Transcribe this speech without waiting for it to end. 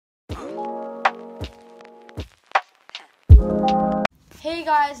Hey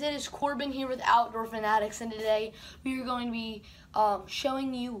guys, it is Corbin here with Outdoor Fin-addicts, and today we are going to be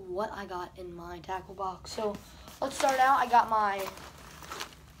showing you what I got in my tackle box. So let's start out. I got my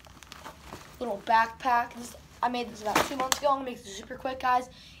little backpack. I made this about 2 months ago. I'm going to make this super quick, guys.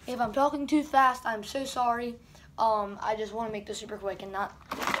 If I'm talking too fast, I'm so sorry. I just want to make this super quick and not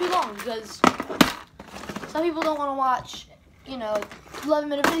too long because some people don't want to watch,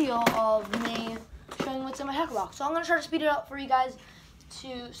 11-minute video of me showing what's in my tackle box. So I'm going to try to speed it up for you guys so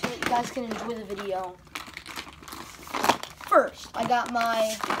that you guys can enjoy the video. First, I got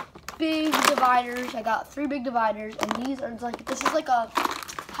my big dividers. I got 3 big dividers, and this is like a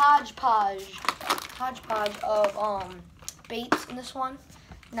hodgepodge of baits in this one.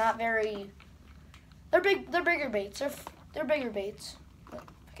 Not very. They're bigger baits. They're bigger baits. If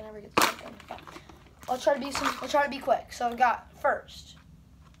I can ever get this open. I'll try to be quick. So I've got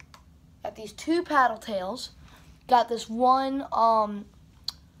these 2 paddle tails. Got this one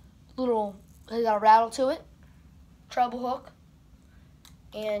it got a rattle to it, treble hook,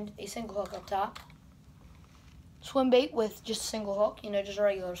 and a single hook up top. Swim bait with just a single hook, just a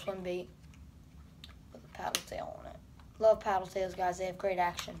regular swim bait with a paddle tail on it. Love paddle tails, guys. They have great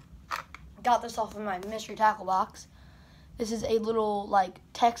action. Got this off of my mystery tackle box. This is a little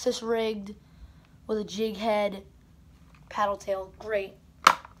Texas rigged with a jig head paddle tail. Great.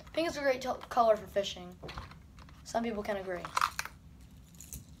 I think it's a great color for fishing. Some people can agree.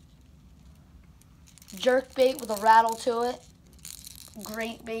 Jerk bait with a rattle to it.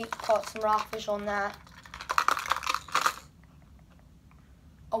 Great bait. Caught some rockfish on that.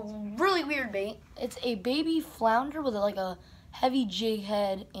 A really weird bait. It's a baby flounder with a heavy jig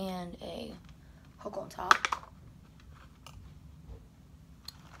head and a hook on top.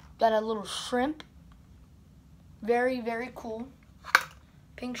 Got a little shrimp. Very, very cool.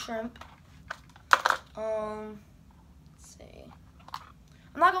 Pink shrimp. Let's see.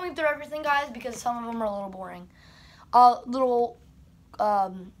 I'm not going through everything, guys, because some of them are a little boring.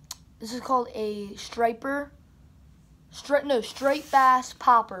 This is called a striped bass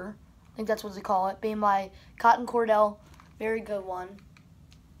popper. I think that's what they call it. Made by Cotton Cordell. Very good one.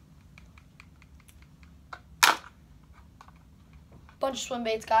 Bunch of swim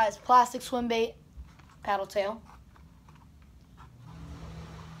baits, guys. Plastic swim bait, paddle tail.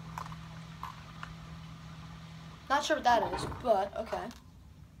 Not sure what that is, but okay.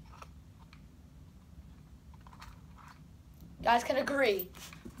 Guys can agree.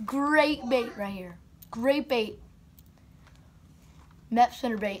 Great bait right here. Great bait. Met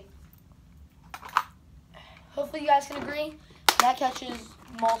spinner bait. Hopefully you guys can agree. That catches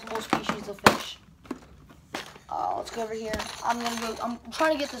multiple species of fish. Let's go over here. I'm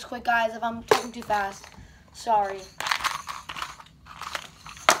trying to get this quick, guys. If I'm talking too fast, sorry.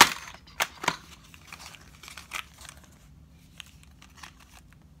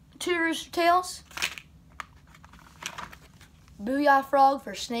 Two rooster tails. Booyah frog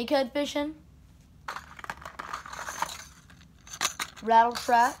for snakehead fishing. Rattle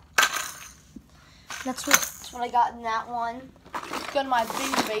trap. That's what I got in that one. Let's go to my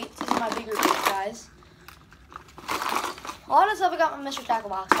bigger baits. This is my bigger bait, guys. A lot of stuff I got in my Mr.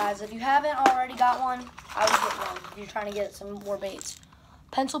 Tackle box, guys. If you haven't already got one, I would get one if you're trying to get some more baits.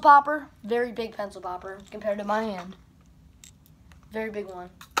 Pencil popper. Very big pencil popper compared to my hand. Very big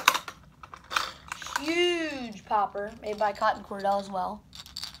one. Huge popper made by Cotton Cordell as well.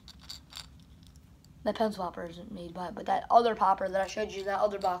 That pencil popper isn't made by it, but that other popper that I showed you in that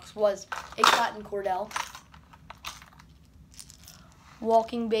other box was a Cotton Cordell.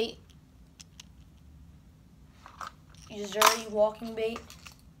 Walking bait. Missouri walking bait.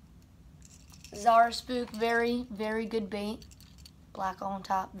 Zara Spook, very, very good bait. Black on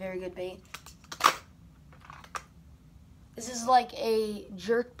top, very good bait. This is like a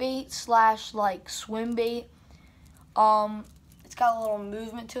jerk bait / swim bait. It's got a little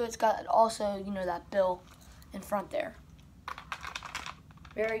movement to it. It's got also, that bill in front there.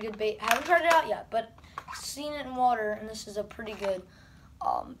 Very good bait. Haven't tried it out yet, but seen it in water, and this is a pretty good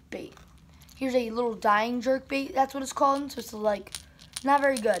bait. Here's a little dying jerk bait. That's what it's called. So it's not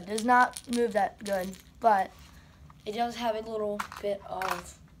very good. Does not move that good, but it does have a little bit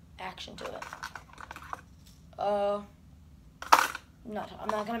of action to it. I'm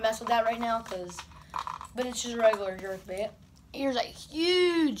not gonna mess with that right now, but it's just a regular jerk bait. Here's a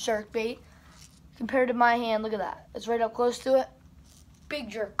huge jerk bait compared to my hand. Look at that. It's right up close to it. Big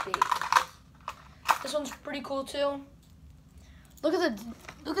jerk bait. This one's pretty cool too. Look at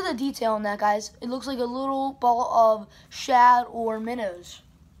the detail on that, guys. It looks like a little ball of shad or minnows.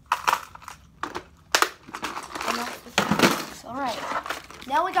 All right.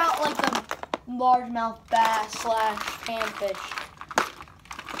 Now we got the largemouth bass / panfish.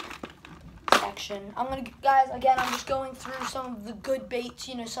 section. Guys, again, I'm just going through some of the good baits,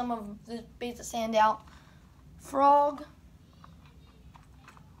 you know, some of the baits that stand out. Frog.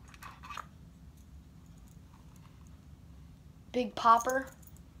 Big popper.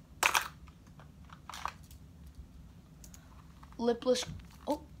 Lipless,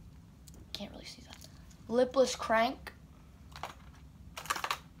 oh, can't really see that. Lipless crank.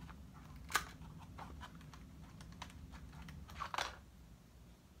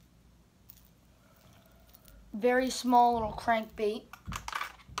 Very small little crankbait.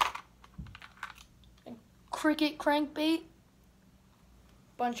 Cricket crankbait.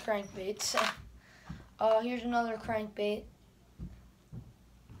 Bunch of crankbaits. Here's another crankbait.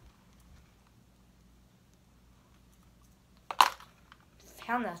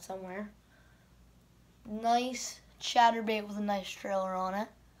 Found that somewhere. Nice chatterbait with a nice trailer on it.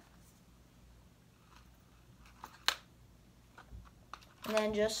 And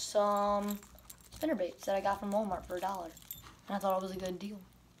then just some spinnerbaits that I got from Walmart for $1. And I thought it was a good deal.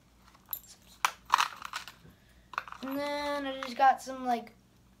 And then I just got some like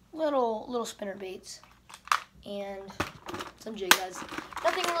little spinnerbaits and some jig heads.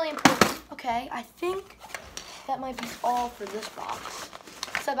 Nothing really important. Okay, I think that might be all for this box.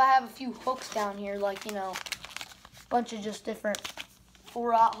 Except I have a few hooks down here, like, you know, a bunch of just different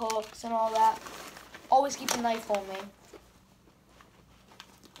 4-aught hooks and all that. Always keep a knife on me.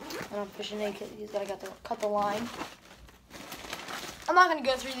 And I'm fishing naked. He's got to cut the line. I'm not going to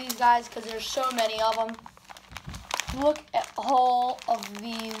go through these guys because there's so many of them. Look at all of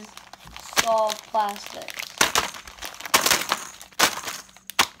these soft plastics.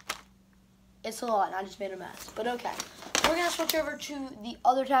 It's a lot, and I just made a mess. But okay. We're going to switch over to the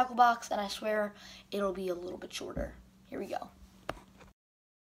other tackle box, and I swear it'll be a little bit shorter. Here we go.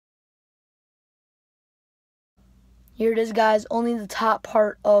 Here it is, guys. Only the top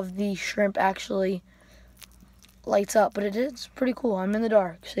part of the shrimp actually lights up, but it is pretty cool. I'm in the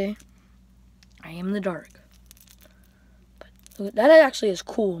dark, see? I am in the dark. But that actually is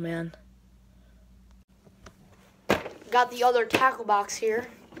cool, man. Got the other tackle box here.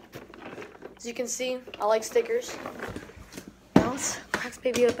 As you can see, I like stickers. Now let's crack this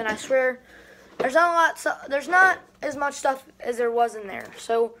baby open. I swear, there's not as much stuff as there was in there.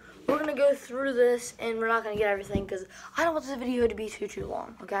 So we're gonna go through this, and we're not gonna get everything because I don't want this video to be too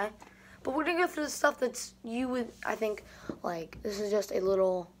long. Okay, but we're gonna go through the stuff that's you would, I think, like. This is just a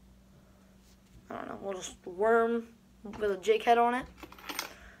little, I don't know, little worm with a jig head on it.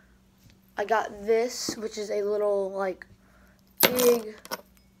 I got this, which is a little like big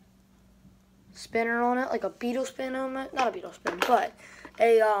spinner on it, like a beetle spin on it. Not a beetle spin, but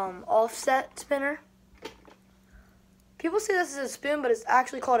a offset spinner. People say this is a spoon, but it's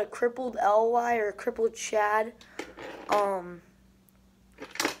actually called a crippled LY or a crippled shad. You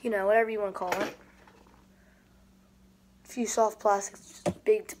know, whatever you want to call it. A few soft plastics,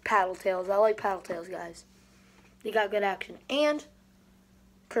 big paddle tails. I like paddle tails, guys. They got good action. And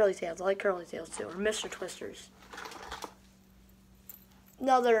curly tails. I like curly tails too, or Mr. Twisters.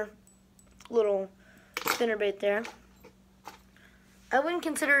 Another little spinnerbait there. I wouldn't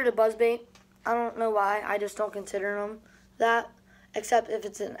consider it a buzzbait. I don't know why. I just don't consider them that, except if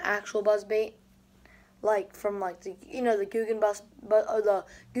it's an actual buzzbait, like from like the, you know, the Guggen or the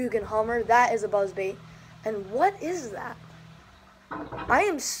Guggen Hummer. That is a buzzbait. And what is that? I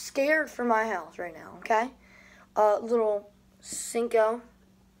am scared for my house right now. Okay, little Senko,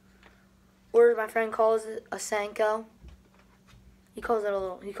 or my friend calls it a Senko. He calls it a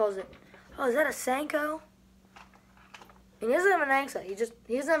little. He calls it. Oh, is that a Senko? And he doesn't have an accent. He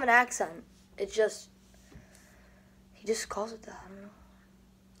doesn't have an accent. It's just, he just calls it that. I don't know.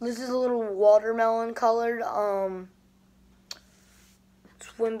 This is a little watermelon colored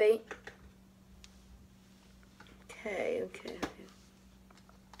swim bait. Okay.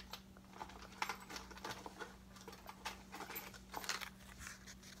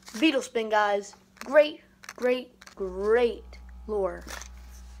 Beetle spin, guys. Great lure.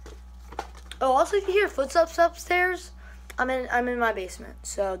 Oh, also, if you hear footsteps upstairs, I'm in my basement,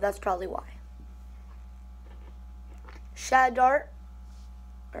 so that's probably why. Shad dart,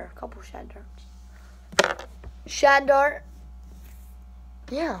 or a couple shad darts. Shad dart.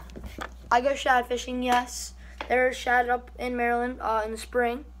 Yeah, I go shad fishing. Yes, there's shad up in Maryland in the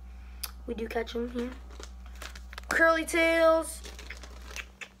spring. We do catch them here. Curly tails.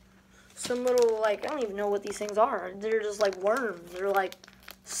 Some little, like, I don't even know what these things are. They're just like worms. They're like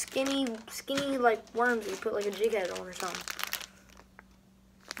skinny like worms that you put like a jig head on or something.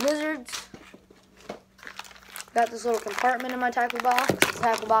 Lizards. Got this little compartment in my tackle box. It's a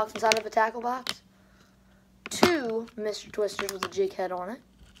tackle box inside of a tackle box. 2 Mr. Twisters with a jig head on it.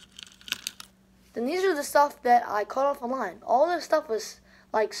 Then these are the stuff that I caught off a line. All this stuff was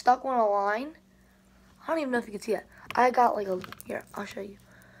like stuck on a line. I don't even know if you can see it. I got like here, I'll show you.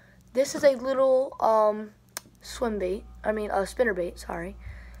 This is a little swim bait. I mean a spinner bait, sorry.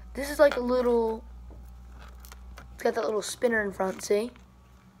 This is like a little, it's got that little spinner in front, see?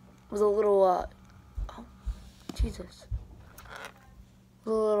 With a little oh Jesus.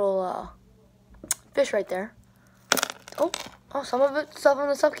 With a little fish right there. Oh, some of the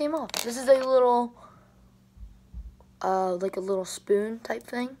stuff came off. This is a little like a little spoon type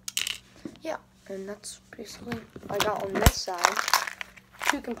thing. Yeah, and that's basically what I got on this side.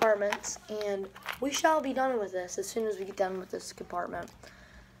 2 compartments, and we shall be done with this as soon as we get done with this compartment,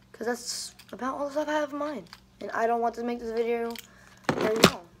 because that's about all the stuff I have in mind, and I don't want to make this video very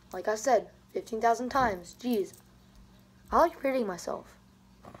long. Like I said 15,000 times, jeez, I like reading myself.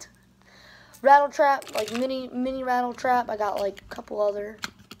 Rattle trap, like mini rattle trap. I got like a couple other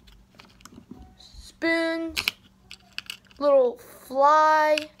spoons, little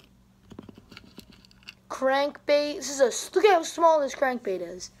fly crankbait. Look at how small this crankbait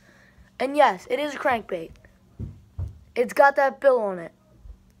is. And yes, it is a crankbait. It's got that bill on it.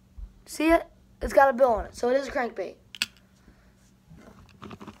 See it? It's got a bill on it, so it is a crankbait.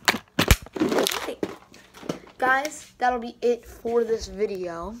 Okay. Guys, that'll be it for this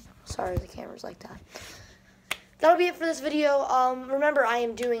video. Sorry, the camera's like that. That'll be it for this video. Remember, I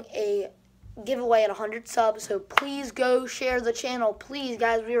am doing a giveaway at 100 subs, so please go share the channel. Please,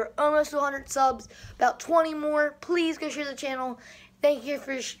 guys, we are almost to 100 subs, about 20 more. Please go share the channel. Thank you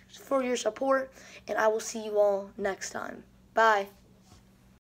for your support, and I will see you all next time. Bye.